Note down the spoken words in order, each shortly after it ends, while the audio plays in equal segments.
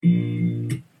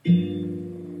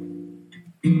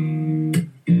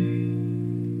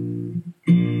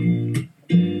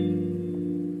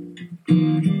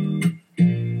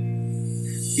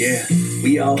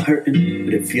all hurting,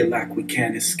 but it feel like we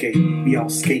can't escape. We all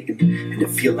skating, and it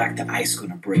feel like the ice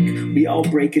gonna break. We all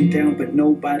breaking down, but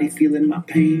nobody feeling my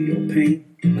pain, your pain.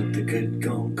 But the good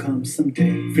gon' come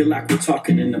someday. Feel like we're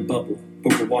talking in a bubble,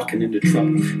 but we're walking into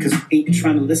trouble. Cause we ain't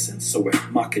trying to listen, so we're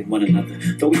mocking one another.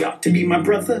 Though we ought to be my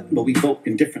brother, but we vote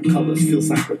in different colors. Feels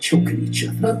like we're choking each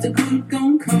other. But the good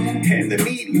gon' come. And the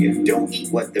media don't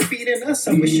eat what they're feeding us.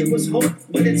 I wish it was hope,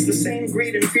 but it's the same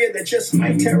greed and fear that just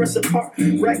might tear us apart.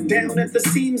 Right down at the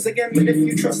seams again. But if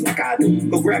you trust like I do,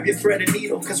 go grab your thread and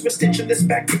needle. Cause we're stitching this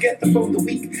back together for the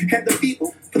weak and the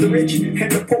feeble, for the rich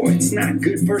and the poor. It's not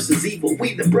good versus evil.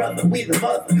 We the brother, we the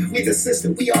mother, we the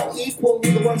sister. We all equal.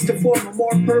 We the ones to form a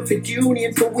more perfect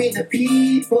union for we the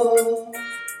people.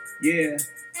 Yeah.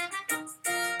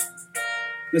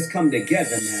 Let's come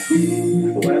together now.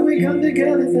 When we come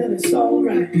together, then it's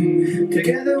alright.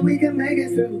 Together we can make it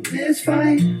through this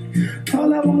fight.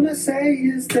 All I wanna say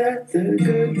is that the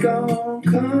good gon'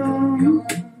 come.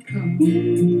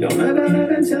 Don't ever let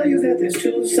them tell you that there's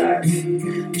two sides.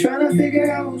 Trying to figure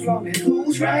out who's wrong and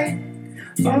who's right.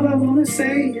 All I wanna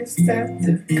say is that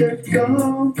the good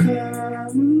gon'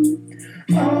 come.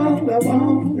 All I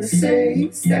wanna say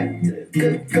is that the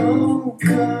good gon'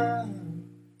 come.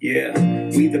 Yeah,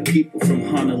 we the people from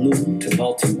Honolulu to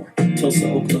Baltimore, Tulsa,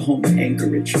 Oklahoma,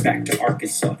 Anchorage, back to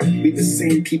Arkansas. We the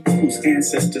same people whose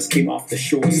ancestors came off the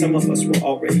shore. Some of us were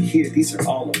already here. These are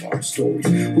all of our stories.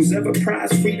 Who's ever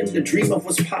prized freedom to dream of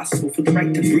what's possible. For the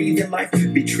right to breathe in life,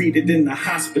 be treated in the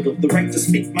hospital. The right to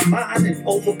speak my mind and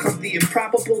overcome the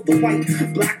improbable. The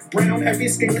white, black, brown, every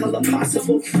skin color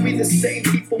possible. We the same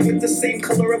people with the same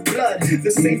color of blood. The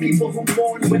same people who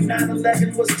mourned when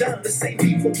 9/11 was done. The same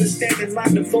people that stand in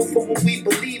line to vote for what we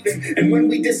believe in. And when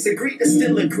we disagree, to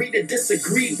still agree to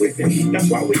disagree with it. That's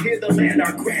why we're here, the land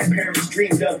our grandparents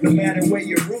dreamed of. No matter where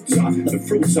your roots are, the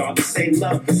fruits are the same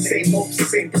love, the same hopes, the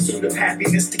same pursuit of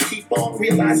happiness to keep on.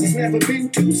 Realize there's never been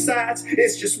two sides,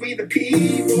 it's just we the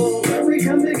people. When we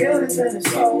come together, then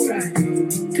it's alright.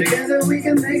 Together we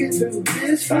can make it through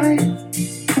this fight.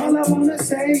 All I wanna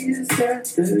say is that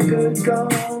the good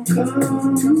gon'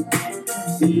 come.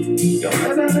 Don't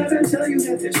ever let them tell you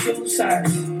that there's two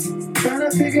sides. Trying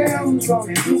to figure out who's wrong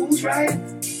and who's right.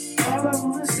 All I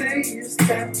wanna say is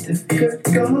that the good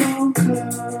gon' come.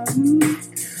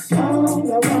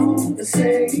 All I wanna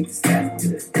say is that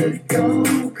the good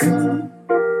gon' come.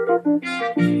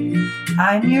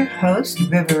 I'm your host,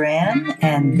 River Ann,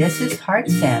 and this is Heart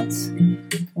Sense.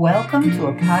 Welcome to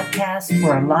a podcast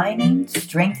for aligning,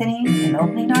 strengthening, and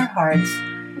opening our hearts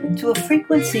to a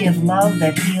frequency of love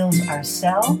that heals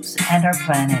ourselves and our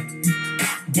planet.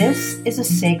 This is a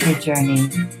sacred journey,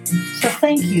 so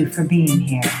thank you for being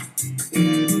here.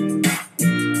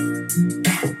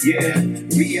 Yeah,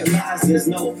 realize there's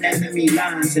no enemy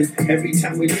lines. And every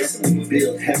time we listen, we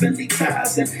build heavenly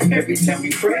ties. And every time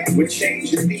we pray, we're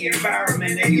changing the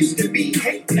environment. It used to be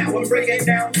hate, now we're breaking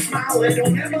down smiling.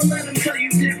 Don't ever let them tell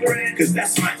you different, cause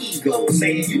that's my ego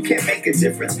saying you can't make a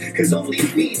difference. Cause only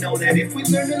we know that if we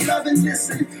learn to love and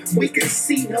listen, we can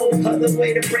see no other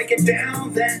way to break it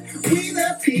down than we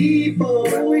the people.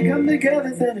 When we come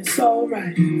together, then it's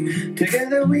alright.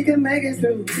 Together we can make it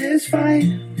through this fight.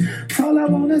 All I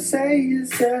wanna say is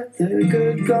that the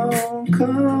good gon'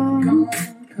 come.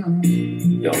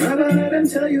 Don't ever let them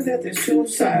tell you that there's two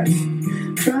sides.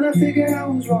 Trying to figure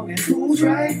out who's wrong and who's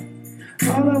right.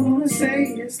 All I wanna say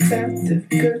is that the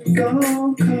good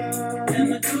gon' come.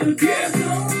 And the good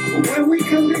come. When we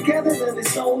come together, then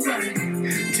it's alright.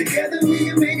 Together we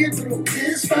can make it through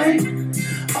this fight.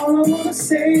 All I wanna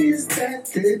say is that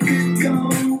the good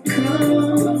gon'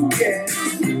 come. Yeah.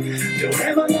 Don't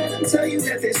ever let them tell you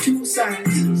that there's two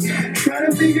sides. Try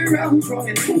to figure out who's wrong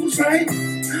and who's right.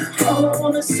 All I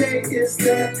wanna say is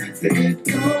that the good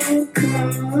gon'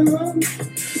 come.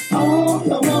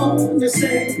 All I wanna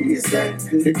say is that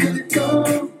the good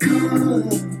gon' come.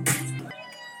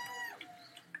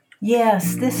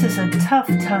 Yes, this is a tough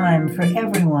time for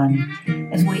everyone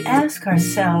as we ask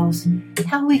ourselves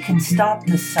how we can stop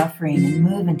the suffering and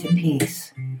move into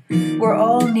peace. We're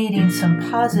all needing some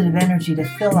positive energy to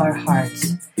fill our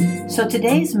hearts. So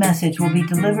today's message will be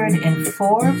delivered in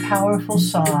 4 powerful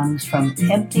songs from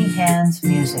Empty Hands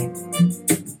Music.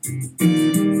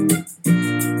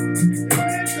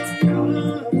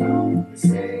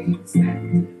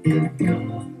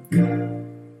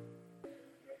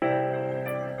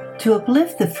 To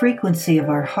uplift the frequency of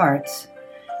our hearts,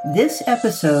 this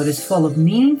episode is full of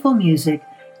meaningful music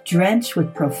drenched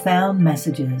with profound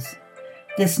messages.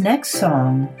 This next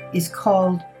song is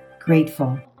called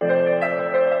Grateful.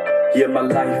 You're my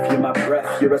life, you're my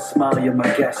breath, you're a smile, you're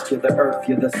my guest. You're the earth,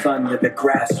 you're the sun, you're the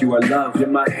grass, you are love. You're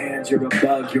my hands, you're a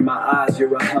bug, you're my eyes,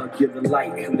 you're a hug. You're the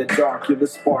light in the dark, you're the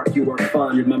spark, you are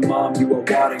fun. You're my mom, you are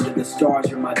water, you're the stars,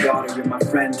 you're my daughter. You're my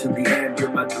friend to the end,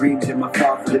 you're my dreams, you're my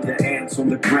father. You're the ants on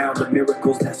the ground, the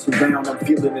miracles that surround. I'm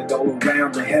feeling it all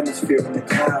around, the hemisphere and the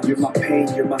clouds. You're my pain,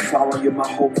 you're my sorrow, you're my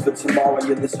hope for tomorrow.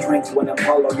 You're the strength when I'm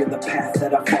hollow, you're the path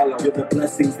that I follow. You're the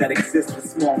blessings that exist, the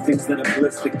small things that are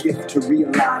bliss. The gift to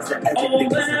realize that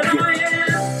everything is a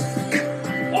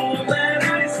gift. All that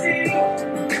I see,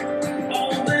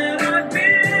 all that I've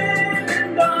been,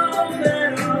 and all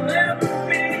that I'll ever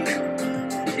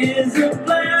be is a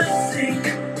blessing.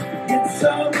 It's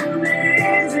so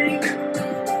amazing,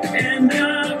 and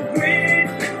I'm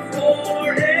grateful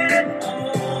for it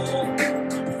all,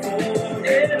 for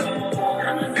it all.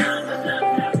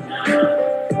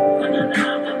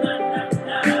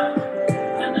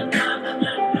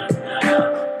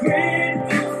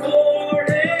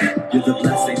 You're the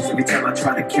blessings every time I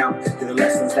try to count. You're the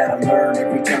lessons that I learn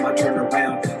every time I turn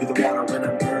around. You're the water when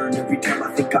I'm burned every time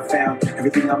I think I found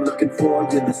everything I'm looking for.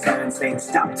 You're the sign saying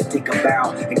stop to take a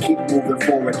bow and keep moving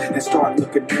forward and start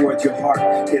looking towards your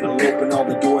heart. It'll open all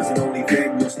the doors and only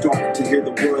then you'll start to hear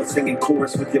the world singing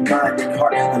chorus with your mind and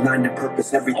heart. Aligned to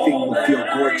purpose, everything will feel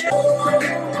gorgeous.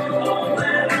 All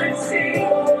that I see,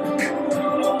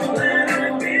 all that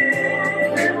I've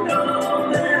been, and all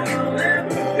that I'll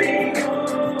ever be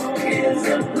is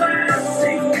a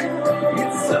blessing.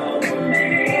 It's so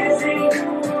amazing,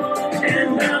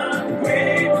 and I'm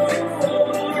grateful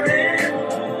for it all.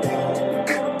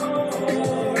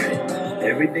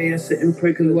 Every day I sit and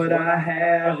pray 'cause what I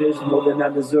have is more than I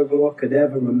deserve or could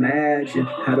ever imagine.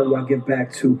 How do I get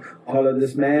back to all of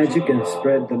this magic and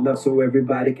spread the love so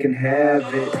everybody can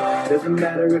have it? Doesn't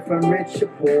matter if I'm rich or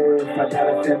poor, if I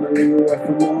got a family or if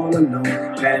I'm all alone.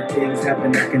 Bad things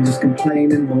happen, I can just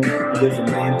complain and moan. There's a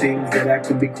million things that I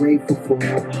could be grateful for.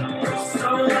 So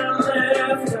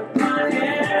I lift up my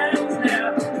hands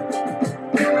now,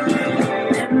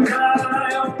 and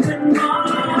I open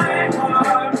my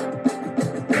heart,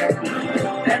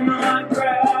 and my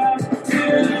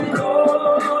gratitude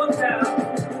goes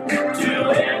out to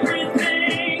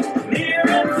everything near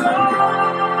and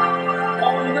far.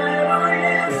 All that I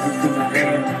am, Everything I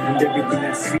am and everything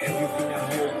I see, everything I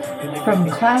hold, and everything From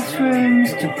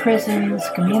classrooms to prisons,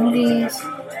 communities,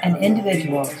 and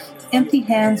individuals, Empty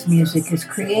Hands Music has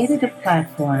created a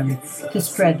platform to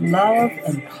spread love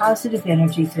and positive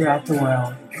energy throughout the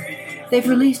world. They've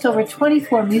released over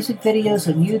 24 music videos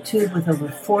on YouTube with over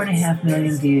 4.5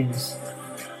 million views.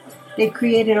 They've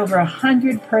created over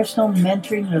 100 personal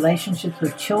mentoring relationships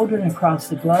with children across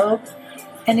the globe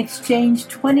and exchanged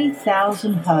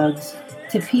 20,000 hugs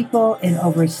to people in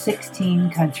over 16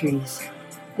 countries.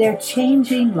 They're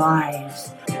changing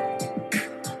lives.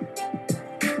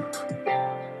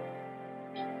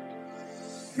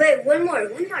 Wait, one more.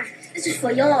 This is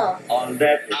for y'all. all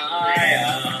that I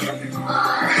am, All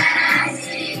that I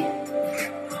see.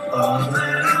 all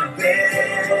that I've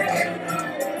been.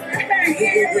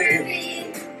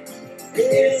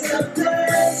 It's a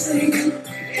blessing.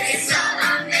 It's so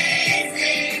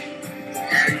amazing. I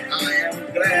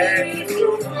am glad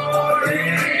for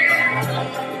it.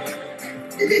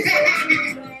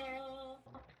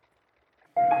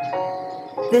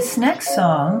 This next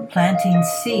song, Planting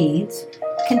Seeds,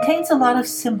 contains a lot of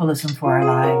symbolism for our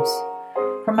lives.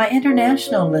 For my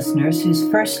international listeners whose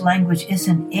first language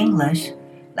isn't English,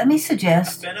 let me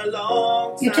suggest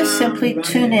you just simply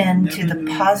tune in to the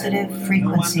positive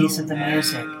frequencies of the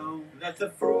music.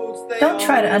 Don't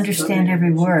try to understand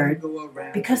every word,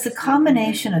 because the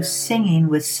combination of singing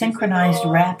with synchronized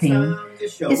rapping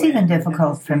is even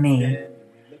difficult for me.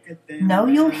 Know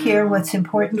you'll hear what's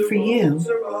important for you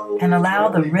and allow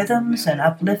the rhythms and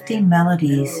uplifting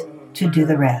melodies to do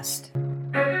the rest.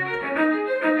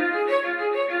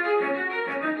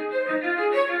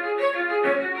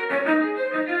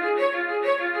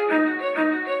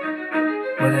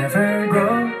 Whatever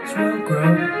grows will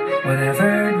grow,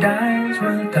 whatever dies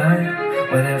will die,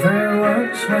 whatever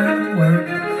works will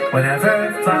work,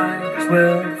 whatever flies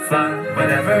will fly,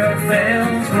 whatever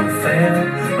fails will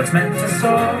fail, what's meant to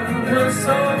soar will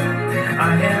soar.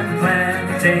 I am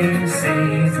planting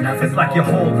seeds, nothing It's like your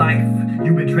whole life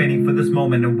You've been training for this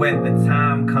moment, and when the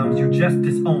time comes, you just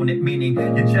disown it. Meaning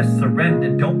you just surrender,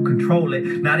 don't control it.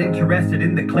 Not interested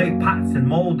in the clay pots and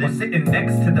mold it. Or sitting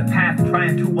next to the path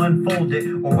trying to unfold it.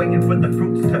 Or waiting for the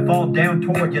fruits to fall down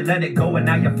toward you. Let it go and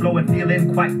now you're flowing,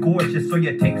 feeling quite gorgeous. So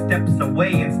you take steps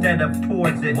away instead of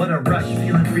towards it. What a rush,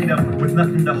 feeling freedom with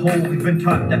nothing to hold. We've been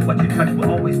taught that what you touch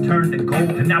will always turn to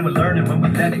gold. And now we're learning when we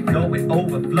let it go, it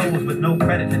overflows with no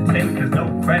credit to take, cause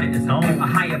no credit is on. A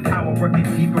higher power working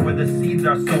deeper where the seeds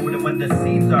are sowed. And when the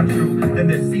seeds are true, then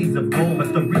they're seeds of gold.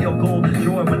 But the real gold is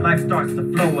joy when life starts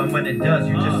to flow. And when it does,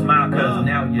 you just smile cause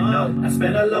now you know. I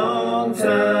spent a long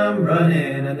time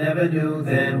running, I never knew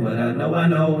then what I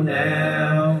know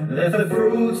now. Let the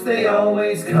fruits, they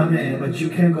always come in, but you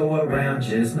can't go around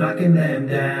just knocking them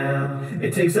down.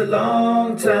 It takes a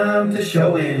long time to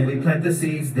show in. We plant the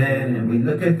seeds then and we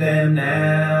look at them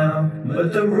now.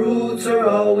 But the roots are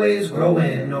always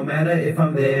growing, no matter if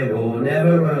I'm there or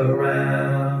never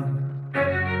around.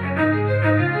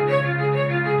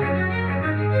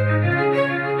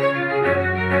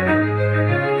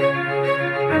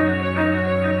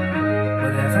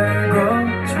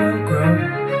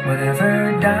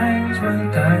 Whatever dies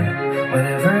will die,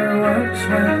 whatever works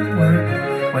will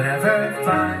work, whatever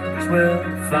flies will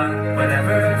fly,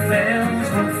 whatever fails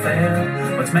will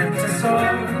fail, what's meant to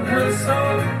soar will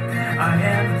soar. I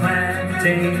am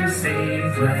planting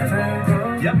seeds, whatever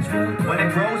grows will grow. When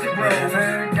it grows, it grows.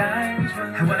 Whatever dies will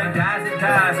And when it dies, it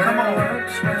dies. Come on.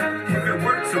 If it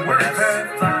works, it works.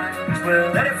 Whatever flies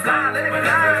will let it fly, let it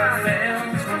whatever fly.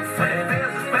 fails will When fail, it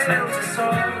fails, it what's meant fails. to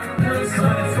soar will And soar.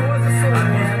 when it soars, it soars. I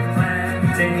am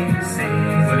planting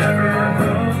seeds, whatever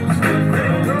grows will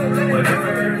grow,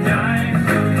 whatever dies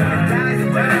will die,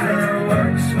 whatever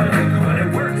works will work, When it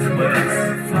works, it works.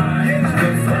 whatever flies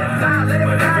will fly, let it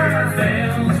whatever fly.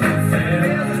 fails will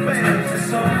fail, what's meant to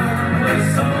soar will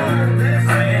soar.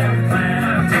 I am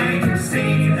planting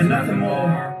seeds and nothing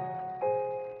more.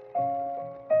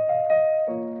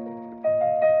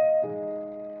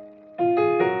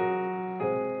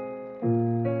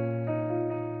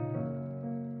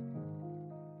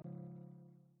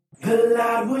 The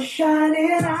light was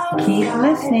shining out. Keep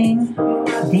listening.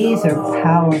 These are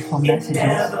powerful messages.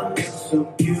 Never looked so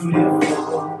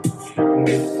beautiful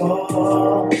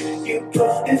before. You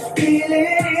put this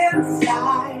feeling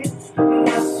inside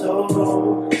my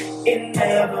soul. It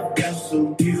never felt so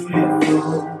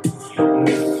beautiful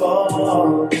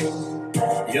before.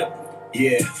 Yep.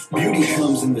 Yeah, beauty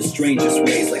comes in the strangest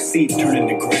ways, like seeds turn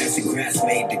into grass and grass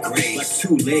made to graze. Like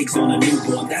two legs on a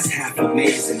newborn, that's half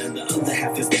amazing, and the other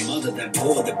half is the mother that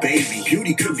bore the baby.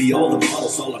 Beauty could be all the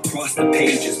models all across the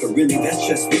pages, but really that's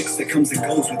just looks that comes and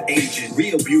goes with aging.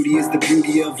 Real beauty is the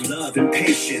beauty of love and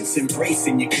patience,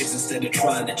 embracing your kids instead of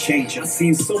trying to change. I've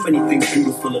seen so many things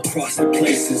beautiful across the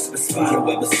places, a spider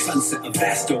web, a sunset, a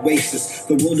vast oasis.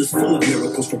 The world is full of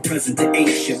miracles from present to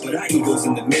ancient, but our ego's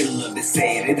in the middle of it,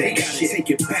 saying it ain't shit.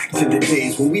 Take it back to the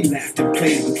days when we laughed and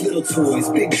played with little toys,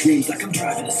 big dreams like I'm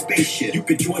driving a spaceship. You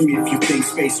could join me if you think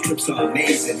space trips are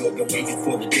amazing, or been waiting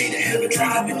for the day to have a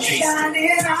dream and chase it.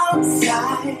 Shining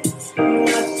outside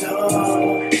my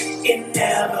door. It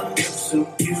never looked so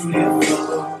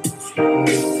beautiful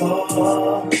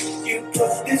before. You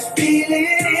put this feeling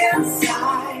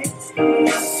inside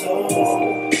my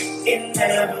soul. It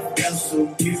never felt so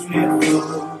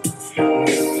beautiful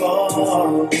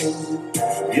before.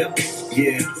 Yep.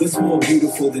 Yeah, what's more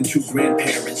beautiful than two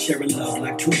grandparents sharing love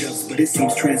like two doves, but it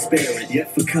seems transparent.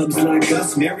 Yet for cubs like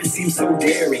us, marriage seems so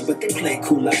daring, but they play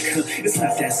cool like it's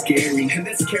not that scary. And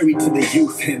that's carried to the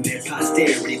youth and their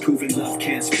posterity, proving love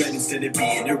can spread instead of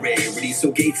being a rarity.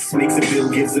 So Gates makes a bill,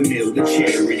 gives a meal to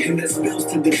charity, and that spills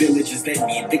to the villages that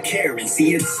need the caring.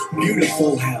 See, it's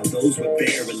beautiful how those with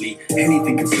barely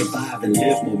anything can survive and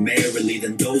live more merrily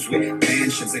than those with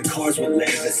mansions and cars with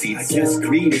leather seats. I guess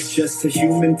greed is just a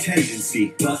human tendency.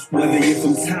 But whether you're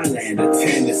from Thailand or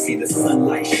Tennessee, the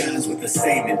sunlight shines with the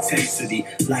same intensity,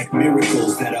 like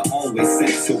miracles that are always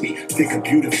sent to be. Think of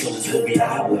beautiful as what we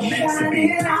are meant to be.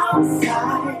 Shining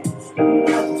outside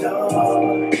my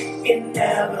door. It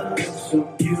never looked so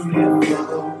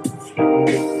beautiful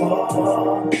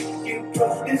before. You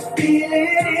put this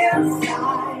feeling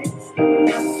inside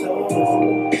my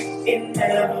soul. It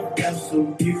never felt so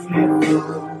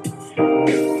beautiful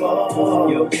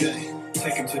before. Yo, Jay.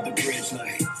 Take him to the bridge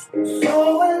like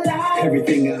So alive,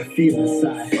 everything I feel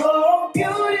inside. so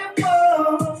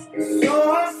beautiful,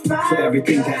 so smile. For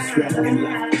everything that's wrong in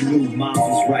life, I knew mom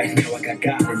was right. Now I got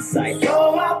God in sight.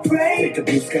 So I pray, Take the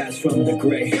blue skies from the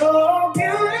gray. so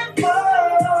beautiful,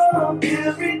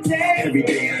 every day. Every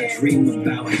day I dream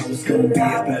about how it's gonna be a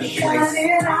better place.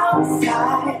 Shining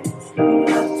outside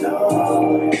My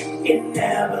door, it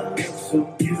never looked so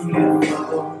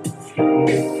beautiful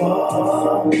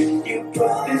before you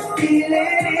put this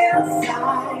feeling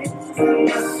inside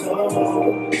my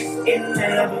soul. It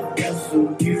never felt so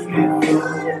beautiful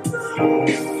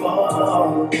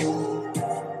before.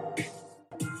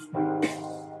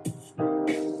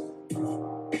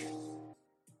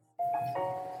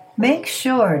 Make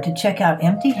sure to check out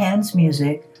Empty Hands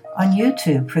Music on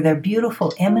YouTube for their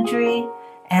beautiful imagery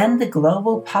and the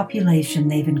global population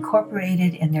they've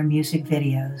incorporated in their music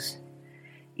videos.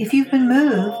 If you've been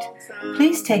moved,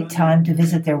 please take time to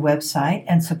visit their website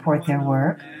and support their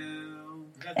work.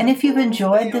 And if you've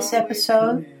enjoyed this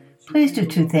episode, please do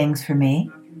two things for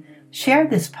me. Share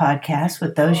this podcast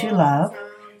with those you love,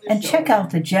 and check out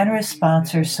the generous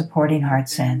sponsors supporting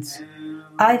HeartSense.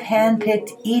 I've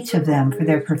handpicked each of them for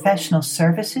their professional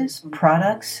services,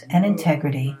 products, and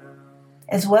integrity,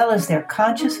 as well as their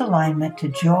conscious alignment to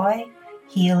joy,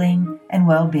 healing, and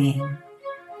well-being.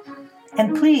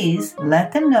 And please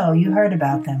let them know you heard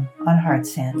about them on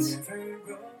HeartSense.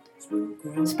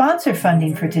 Sponsor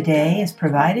funding for today is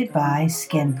provided by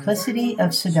Skinplicity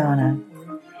of Sedona.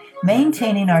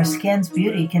 Maintaining our skin's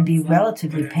beauty can be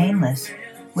relatively painless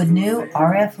with new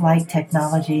RF light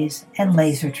technologies and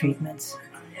laser treatments.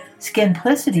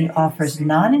 Skinplicity offers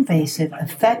non-invasive,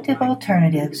 effective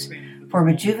alternatives for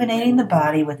rejuvenating the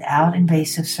body without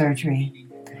invasive surgery.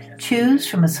 Choose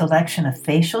from a selection of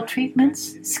facial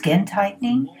treatments, skin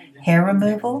tightening, hair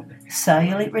removal,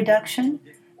 cellulite reduction,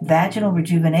 vaginal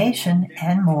rejuvenation,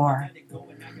 and more.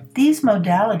 These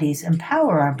modalities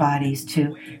empower our bodies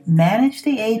to manage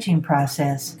the aging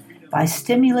process by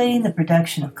stimulating the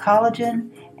production of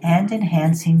collagen and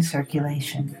enhancing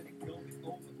circulation.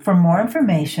 For more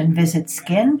information, visit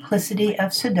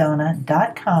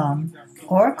skinplicityofsedona.com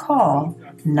or call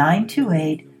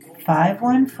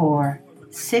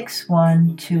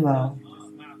 928-514-6120.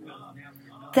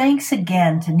 Thanks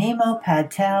again to Nemo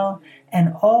Patel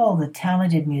and all the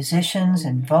talented musicians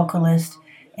and vocalists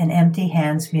in Empty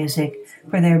Hands Music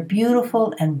for their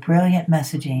beautiful and brilliant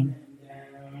messaging.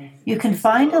 You can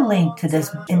find a link to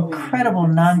this incredible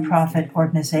nonprofit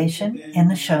organization in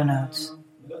the show notes.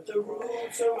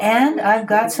 And I've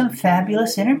got some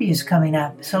fabulous interviews coming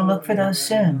up, so look for those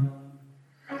soon.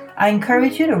 I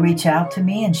encourage you to reach out to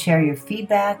me and share your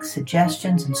feedback,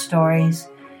 suggestions, and stories.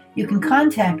 You can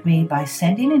contact me by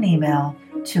sending an email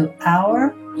to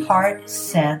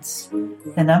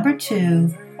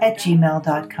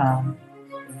ourheartsense2@gmail.com.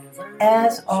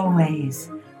 As always,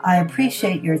 I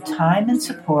appreciate your time and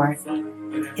support.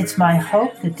 It's my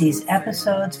hope that these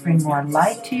episodes bring more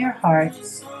light to your heart,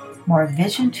 more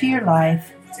vision to your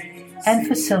life, and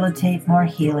facilitate more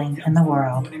healing in the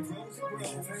world.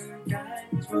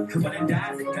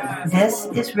 This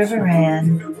is River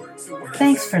Ann.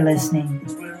 Thanks for listening.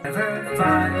 Whatever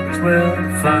flies will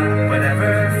fly,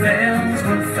 whatever fails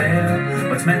will fail.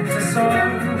 What's meant to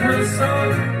soar will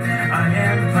soar. I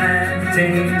am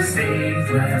planting seeds.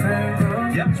 Whatever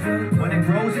grows, Yep. When it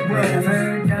grows, it grows.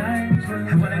 whatever dies will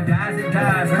And when it dies, it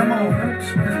dies. Come on.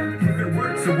 If it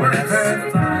works, it works. whatever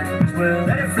flies will